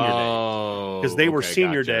for senior day. Because they were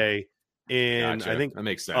senior day. And I think that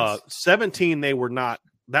makes sense. 17, they were not.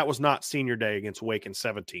 That was not senior day against Wake in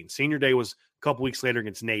 17. Senior day was a couple weeks later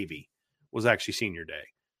against Navy, was actually senior day.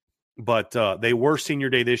 But they were senior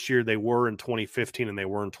day this year. They were in 2015 and they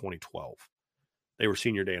were in 2012. They were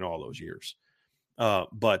senior day in all those years.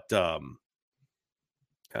 But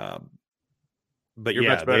you're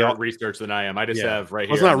much better at research than I am. I just have right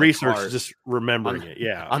here. It's not research, it's just remembering it.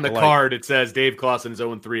 Yeah. On the card, it says Dave Clawson's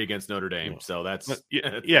 0-3 against Notre Dame. So that's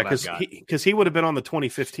because he would have been on the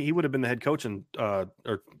 2015. He would have been the head coach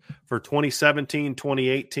for 2017,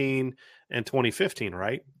 2018, and 2015,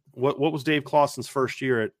 right? What was Dave Clawson's first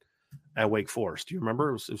year at Wake Forest? Do you remember?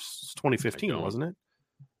 It was 2015, wasn't it?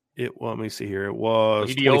 Let me see here. It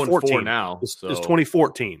was 2014 now. It's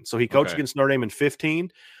 2014. So he coached against Notre Dame in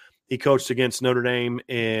 15. He coached against Notre Dame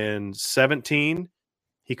in 17.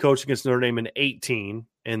 He coached against Notre Dame in 18,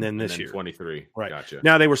 and then this year 23. Right. Gotcha.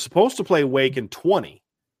 Now they were supposed to play Wake in 20.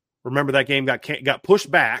 Remember that game got pushed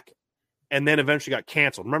back, and then eventually got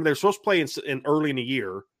canceled. Remember they were supposed to play in early in the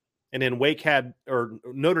year, and then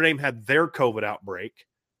Notre Dame had their COVID outbreak,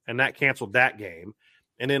 and that canceled that game.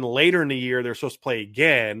 And then later in the year they're supposed to play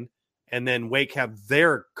again, and then Wake had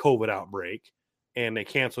their COVID outbreak, and they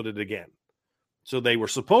canceled it again. So they were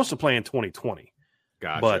supposed to play in 2020.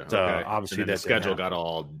 Gotcha. But obviously that schedule got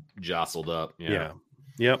all jostled up. Yeah.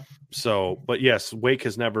 Yep. So, but yes, Wake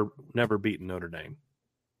has never beaten Notre Dame.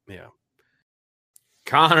 Yeah.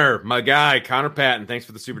 Connor, my guy, Connor Patton. Thanks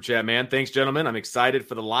for the super chat, man. Thanks, gentlemen. I'm excited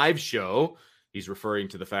for the live show. He's referring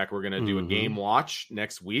to the fact we're going to do a game watch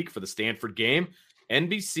next week for the Stanford game.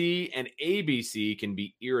 NBC and ABC can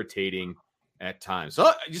be irritating at times.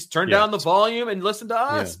 So just turn down the volume and listen to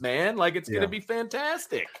us, man. Like it's going to be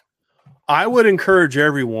fantastic. I would encourage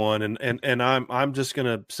everyone, and I'm just going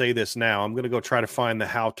to say this now. I'm going to go try to find the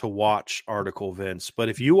how to watch article, Vince. But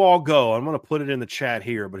if you all go, I'm going to put it in the chat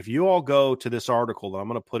here. But if you all go to this article that I'm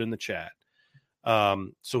going to put in the chat.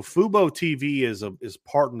 So Fubo TV is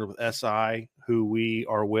partnered with SI, who we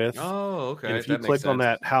are with. Oh, okay. And if you click on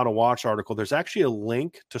that how to watch article, there's actually a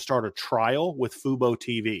link to start a trial with Fubo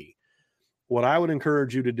TV. What I would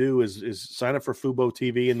encourage you to do is sign up for Fubo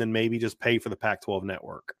TV and then maybe just pay for the Pac-12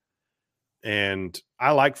 network. And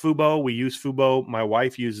I like Fubo. We use Fubo. My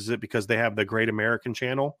wife uses it because they have the Great American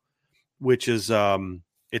channel, which is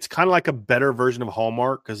it's kind of like a better version of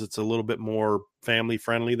Hallmark because it's a little bit more family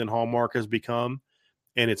friendly than Hallmark has become,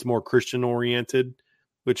 and it's more Christian oriented,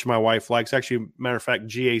 which my wife likes. Actually, matter of fact,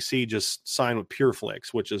 GAC just signed with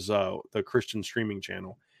PureFlix, which is the Christian streaming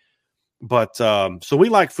channel. But so we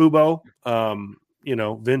like Fubo.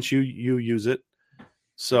 Vince, you use it.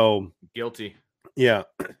 So guilty. Yeah.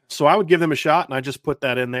 So I would give them a shot, and I just put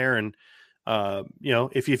that in there. And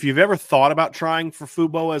if you've ever thought about trying for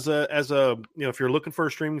Fubo as a if you're looking for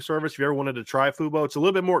a streaming service, if you ever wanted to try Fubo, it's a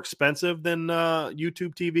little bit more expensive than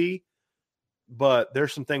YouTube TV, but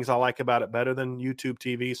there's some things I like about it better than YouTube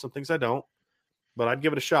TV. Some things I don't, but I'd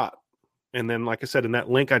give it a shot. And then, like I said, in that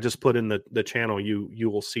link I just put in the channel, you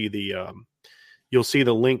will see the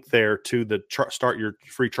link there to the start your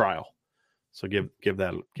free trial. So give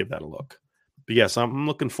that a look. But yes, I'm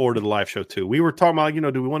looking forward to the live show too. We were talking about,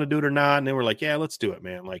 do we want to do it or not? And they were like, yeah, let's do it,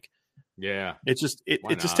 man. Like, yeah, it just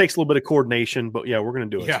takes a little bit of coordination, but yeah, we're going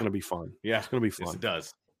to do it. Yeah. It's going to be fun. Yeah, it's going to be fun. Yes, it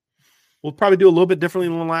does. We'll probably do a little bit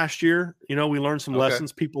differently than last year. We learned some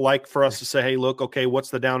lessons. People like for us to say, hey, look, okay,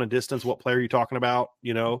 what's the down and distance? What player are you talking about?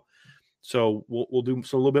 So we'll do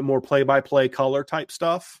a little bit more play-by-play color type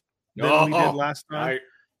stuff than we did last time.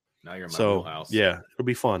 Now you're in my wheelhouse. Yeah, it'll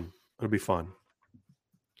be fun.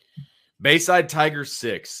 Bayside Tiger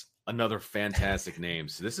 6, another fantastic name.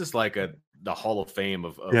 So this is like the Hall of Fame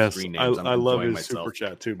of screen names. I love his super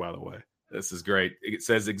chat too, by the way. This is great. It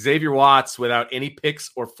says Xavier Watts without any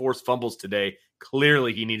picks or forced fumbles today.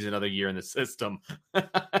 Clearly he needs another year in the system.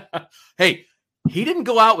 Hey, He didn't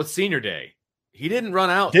go out with senior day. He didn't run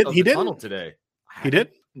out of the tunnel today. He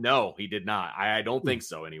did? No, he did not. I don't think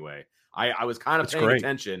so anyway. I was kind of paying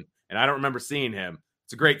attention, and I don't remember seeing him.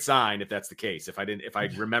 It's a great sign if that's the case, if I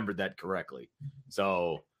remembered that correctly.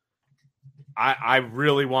 So I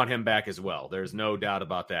really want him back as well. There's no doubt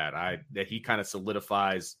about that. That he kind of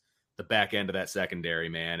solidifies the back end of that secondary,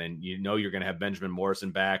 man. And you're going to have Benjamin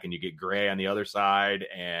Morrison back, and you get Gray on the other side,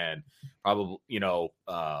 and probably,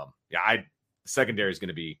 secondary is going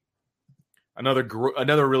to be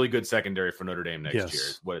another really good secondary for Notre Dame next year.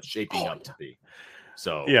 Is what it's shaping up to be.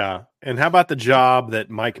 So yeah, and how about the job that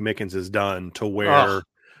Mike Mickens has done to where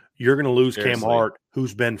you're going to lose Cam Hart,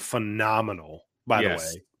 who's been phenomenal, by the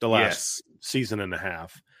way, the last season and a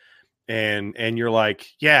half, and you're like,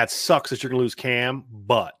 yeah, it sucks that you're going to lose Cam,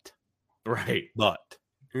 but you're going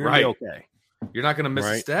to be okay. You're not going to miss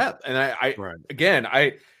a step, and again,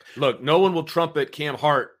 look, no one will trumpet Cam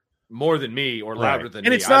Hart more than me or louder than me.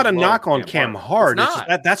 And it's not a knock on Cam Hart. It's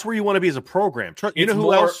just that's where you want to be as a program. You know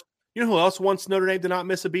who else? You know who else wants Notre Dame to not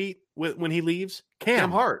miss a beat when he leaves? Cam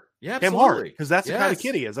Hart. Yeah, Cam Hart. Because that's the kind of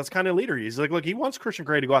kid he is. That's the kind of leader he is. Like, look, he wants Christian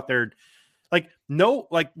Gray to go out there.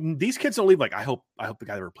 These kids don't leave like, I hope the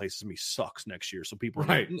guy that replaces me sucks next year. So people,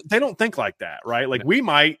 they don't think like that, right? Like we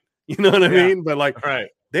might, you know what I mean? But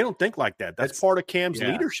they don't think like that. That's part of Cam's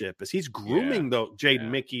leadership, is he's grooming Jaden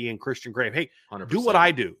Mickey and Christian Gray. Hey, 100%. Do what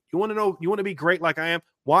I do. You want to know? You want to be great like I am?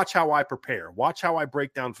 Watch how I prepare. Watch how I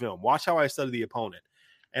break down film. Watch how I study the opponent.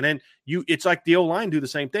 And then it's like the O-line do the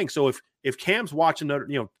same thing. So if Cam's watching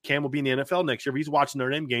Cam will be in the NFL next year. If he's watching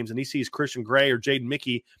Notre Dame games and he sees Christian Gray or Jaden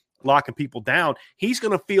Mickey locking people down, he's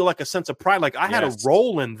going to feel like a sense of pride. Like I had a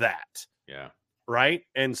role in that. Yeah. Right.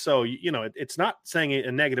 And so, it's not saying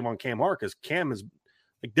a negative on Cam Hart, because Cam is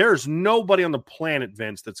like, there's nobody on the planet,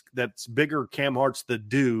 Vince, that's bigger Cam Hart's the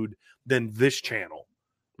dude than this channel.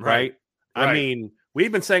 Right. I mean,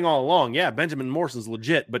 we've been saying all along, Benjamin Morrison's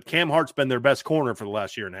legit, but Cam Hart's been their best corner for the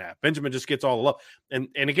last year and a half. Benjamin just gets all the love. And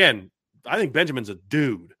again, I think Benjamin's a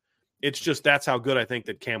dude. It's just that's how good I think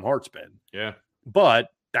that Cam Hart's been. Yeah. But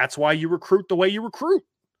that's why you recruit the way you recruit.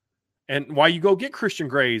 And why you go get Christian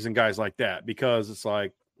Grays and guys like that, because it's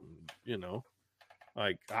like,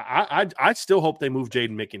 I still hope they move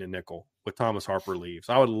Jaden Mickey to nickel with Thomas Harper leaves.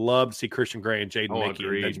 I would love to see Christian Gray and Jaden Mickey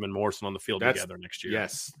and Benjamin Morrison on the field together next year.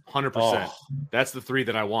 Yes, 100%. That's the three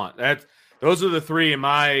that I want. Those are the three in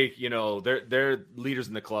my, they're leaders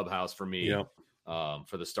in the clubhouse for me.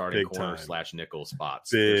 For the starting corner / nickel spots.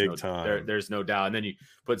 There's no doubt. And then you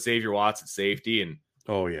put Xavier Watts at safety, and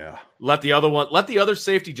let the other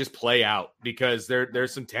safety just play out, because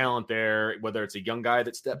there's some talent there, whether it's a young guy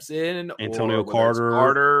that steps in, Antonio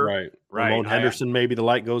Carter, right. Ramon Henderson, maybe the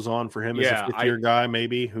light goes on for him as a fifth-year guy,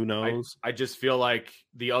 maybe, who knows? I just feel like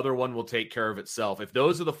the other one will take care of itself. If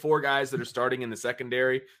those are the four guys that are starting in the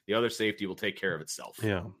secondary, the other safety will take care of itself.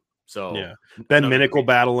 Yeah. So Ben Minnick will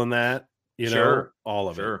battle in that, all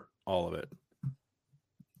of it.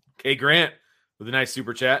 Kay Grant with a nice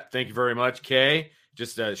super chat. Thank you very much, Kay.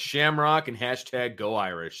 Just a Shamrock and hashtag Go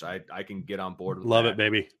Irish. I can get on board with Love that. it,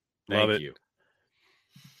 baby. Thank you.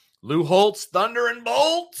 Lou Holtz, Thunder and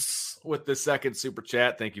Bolts with the second super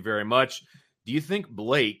chat. Thank you very much. Do you think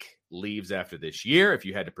Blake leaves after this year? If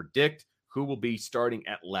you had to predict, who will be starting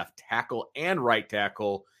at left tackle and right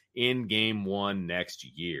tackle in game one next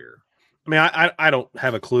year? I mean, I don't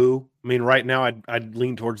have a clue. I mean, right now I'd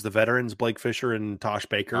lean towards the veterans, Blake Fisher and Tosh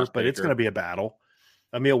Baker, but it's going to be a battle.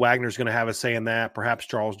 Emil Wagner's going to have a say in that. Perhaps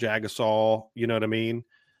Charles Jagasaw. You know what I mean?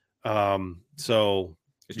 So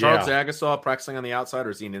is Charles Jagasaw practicing on the outside, or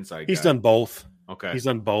is he an inside guy? He's done both. Okay, he's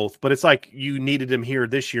done both. But it's like you needed him here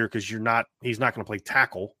this year because he's not going to play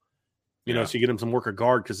tackle. You know, so you get him some work at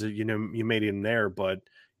guard because you made him there. But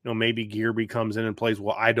maybe Gearby comes in and plays.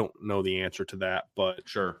 Well, I don't know the answer to that, but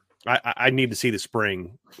sure. I need to see the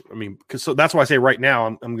spring. I mean, so that's why I say right now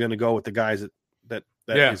I'm going to go with the guys that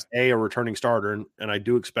is a returning starter, and I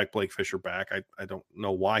do expect Blake Fisher back. I don't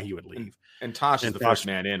know why he would leave. And Tosh is the first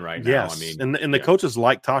man in right now. Yes, I mean, and the coaches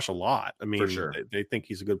like Tosh a lot. I mean, for sure. They think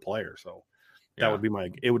he's a good player. So that would be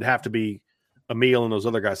it would have to be Emil and those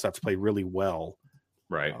other guys have to play really well,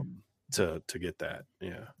 right, to get that.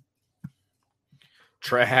 Yeah.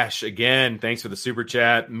 Trash again. Thanks for the super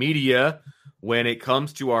chat. Media, when it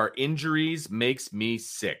comes to our injuries, makes me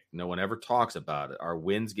sick. No one ever talks about it. Our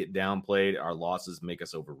wins get downplayed. Our losses make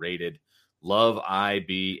us overrated. Love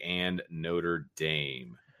IB and Notre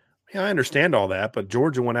Dame. Yeah, I understand all that, but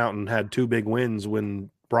Georgia went out and had two big wins when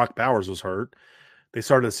Brock Bowers was hurt. They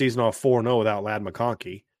started the season off 4-0 without Ladd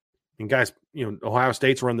McConkey. And guys, Ohio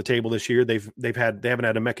State's run the table this year. They haven't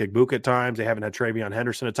had Emeka Egbuka at times. They haven't had Travion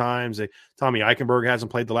Henderson at times. Tommy Eichenberg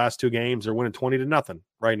hasn't played the last 2 games. They're winning 20-0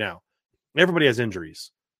 right now. Everybody has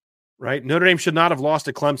injuries, right? Notre Dame should not have lost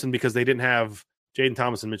to Clemson because they didn't have Jaden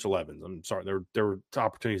Thomas and Mitchell Evans. I'm sorry, there were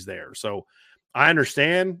opportunities there. So I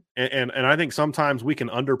understand, and I think sometimes we can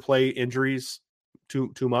underplay injuries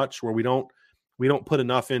too much, where we don't put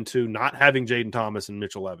enough into not having Jaden Thomas and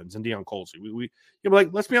Mitchell Evans and Deion Colsey.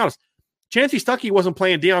 Let's be honest, Chancey Stuckey wasn't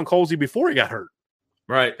playing Deion Colsey before he got hurt.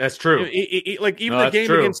 Right, that's true. The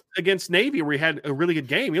game against Navy, where he had a really good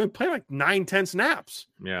game, he only played like 9-10 snaps.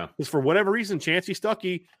 Yeah, because for whatever reason, Chancey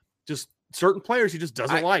Stuckey, just certain players he just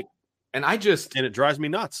doesn't like. And it drives me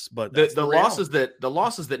nuts. But the losses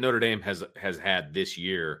that Notre Dame has had this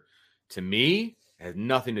year, to me, has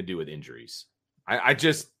nothing to do with injuries. I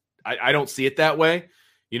don't see it that way.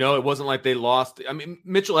 It wasn't like they lost. I mean,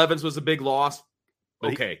 Mitchell Evans was a big loss.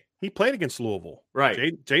 Okay, he played against Louisville,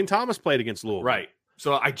 right? Jane Thomas played against Louisville, right?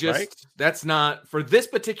 So that's not for this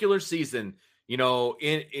particular season. In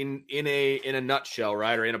a nutshell,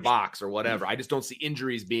 right, or in a box or whatever. I just don't see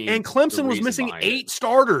injuries being. And Clemson was missing 8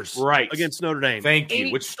 starters, right, against Notre Dame. Thank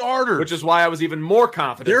you. 8 starters, which is why I was even more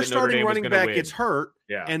confident. Their starting running back gets hurt,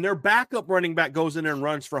 and their backup running back goes in there and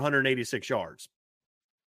runs for 186 yards.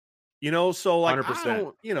 So like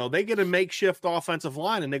 100%. They get a makeshift offensive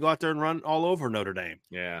line and they go out there and run all over Notre Dame.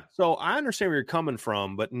 Yeah. So I understand where you're coming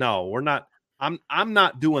from, but no, we're not. I'm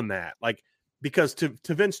not doing that. Like, because to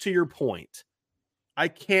Vince, to your point, I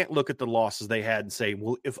can't look at the losses they had and say,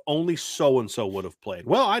 well, if only so-and-so would have played.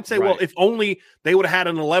 Well, I'd say, well, if only they would have had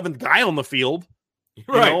an 11th guy on the field,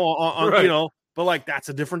 but like, that's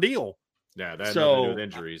a different deal. Yeah. That had nothing to do with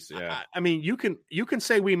injuries. Yeah. I mean, you can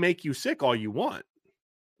say we make you sick all you want,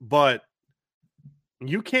 but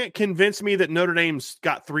you can't convince me that Notre Dame's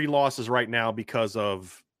got 3 losses right now because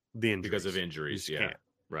of the injuries. Because of injuries. You can't.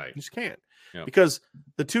 Right. You just can't. Yep. Because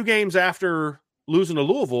the 2 games after losing to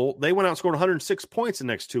Louisville, they went out and scored 106 points the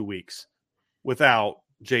next 2 weeks without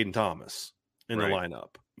Jaden Thomas in the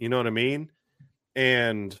lineup. You know what I mean?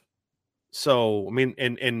 And so, I mean,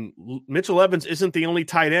 and Mitchell Evans isn't the only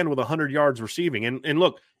tight end with 100 yards receiving. And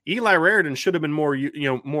look, Eli Raridan should have been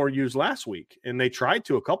more used last week, and they tried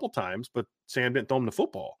to a couple times, but Sam didn't throw him the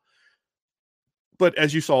football. But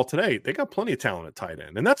as you saw today, they got plenty of talent at tight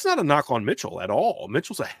end. And that's not a knock on Mitchell at all.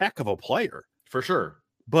 Mitchell's a heck of a player. For sure.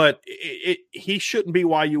 But he shouldn't be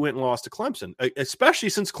why you went and lost to Clemson, especially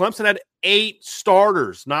since Clemson had 8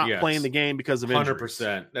 starters not playing the game because of injuries.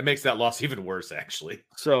 100%. That makes that loss even worse, actually.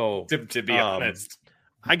 So, to be honest.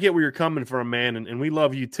 I get where you're coming from, man, and we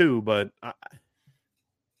love you too, but I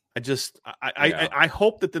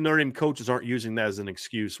hope that the Notre Dame coaches aren't using that as an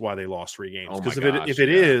excuse why they lost 3 games. Because if it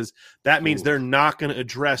is, that means they're not going to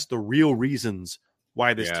address the real reasons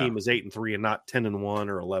why this team is 8-3 and not 10-1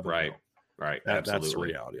 or 11. Right. Right. That's the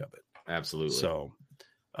reality of it. Absolutely. So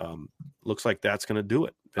looks like that's going to do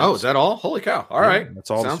it. Oh, is that all? Holy cow. All right. That's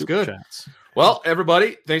all. Sounds good. Chats. Well,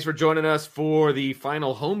 everybody, thanks for joining us for the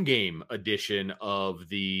final home game edition of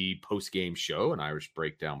the post-game show, an Irish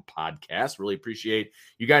Breakdown podcast. Really appreciate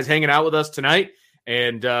you guys hanging out with us tonight.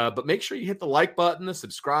 And but make sure you hit the like button, the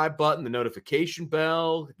subscribe button, the notification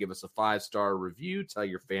bell, give us a 5-star review, tell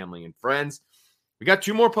your family and friends. We got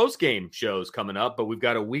 2 more post-game shows coming up, but we've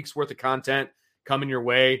got a week's worth of content coming your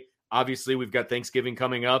way. Obviously, we've got Thanksgiving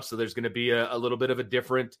coming up, so there's going to be a little bit of a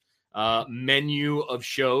different menu of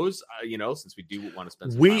shows, since we do want to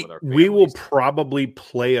spend some time with our families. We will probably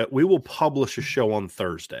we will publish a show on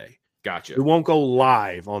Thursday. Gotcha. We won't go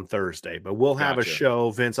live on Thursday, but we'll have a show.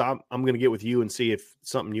 Vince, I'm going to get with you and see if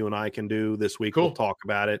something you and I can do this week. Cool. We'll talk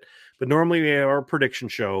about it. But normally we have our prediction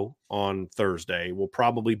show on Thursday. We'll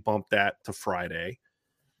probably bump that to Friday.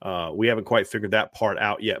 We haven't quite figured that part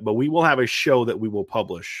out yet, but we will have a show that we will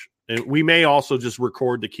publish. And we may also just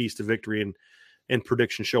record the Keys to Victory and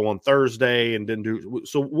prediction show on Thursday and then do.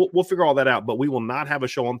 So we'll figure all that out, but we will not have a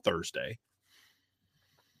show on Thursday.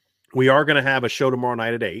 We are going to have a show tomorrow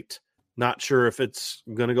night at 8. Not sure if it's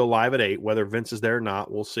going to go live at 8, whether Vince is there or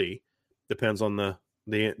not. We'll see. Depends on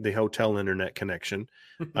the hotel internet connection.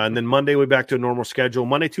 And then Monday we'll be back to a normal schedule.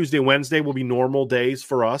 Monday, Tuesday, Wednesday will be normal days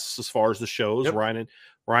for us as far as the shows. Yep.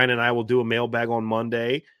 Ryan and I will do a mailbag on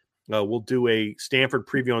Monday. We'll do a Stanford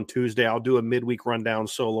preview on Tuesday. I'll do a midweek rundown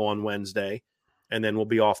solo on Wednesday, and then we'll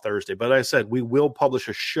be off Thursday. But like I said, we will publish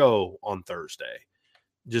a show on Thursday.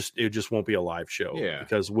 It just won't be a live show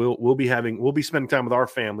because we'll be spending time with our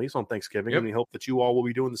families on Thanksgiving, and we hope that you all will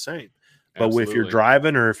be doing the same. Absolutely. But if you're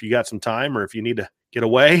driving, or if you got some time, or if you need to get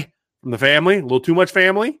away from the family, a little too much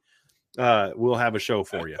family, we'll have a show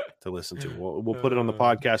for you to listen to. We'll put it on the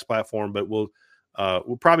podcast platform, but we'll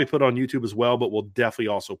We'll probably put it on YouTube as well, but we'll definitely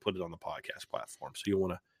also put it on the podcast platform. So you'll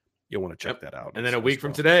want to check that out. And then a week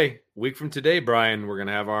from today, Brian, we're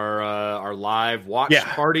gonna have our live watch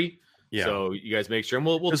party. Yeah. So you guys make sure, and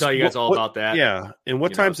we'll tell you guys all about that. Yeah. And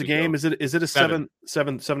what time's the game? Is it a 7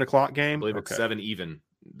 o'clock game? I believe it's 7 even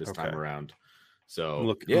this time around. So I'm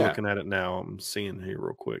looking at it now. I'm seeing here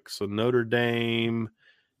real quick. So Notre Dame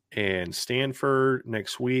and Stanford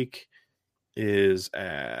next week is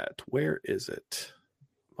at, where is it?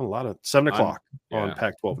 A lot of 7 o'clock on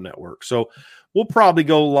Pac-12 Network. So we'll probably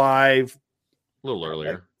go live a little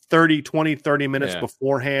earlier, 30 minutes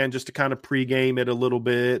beforehand, just to kind of pregame it a little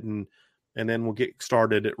bit. And then we'll get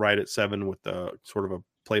started right at 7 with the sort of a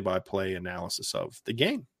play-by-play analysis of the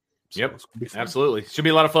game. So absolutely. Should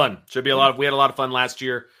be a lot of fun. We had a lot of fun last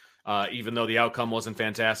year. Even though the outcome wasn't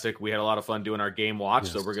fantastic, we had a lot of fun doing our game watch.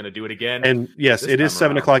 So we're going to do it again. And yes, it is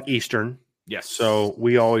 7 o'clock Eastern. Yes. So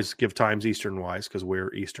we always give times Eastern wise because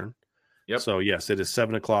we're Eastern. Yep. So yes, it is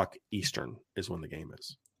 7 o'clock Eastern is when the game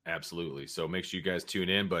is. Absolutely. So make sure you guys tune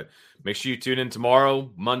in, but make sure you tune in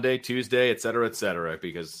tomorrow, Monday, Tuesday, et cetera,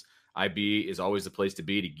 because IB is always the place to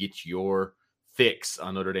be to get your fix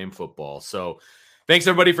on Notre Dame football. So thanks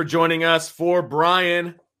everybody for joining us. For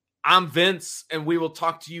Brian, I'm Vince, and we will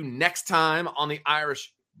talk to you next time on the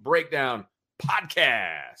Irish Breakdown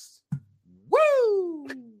Podcast. Woo!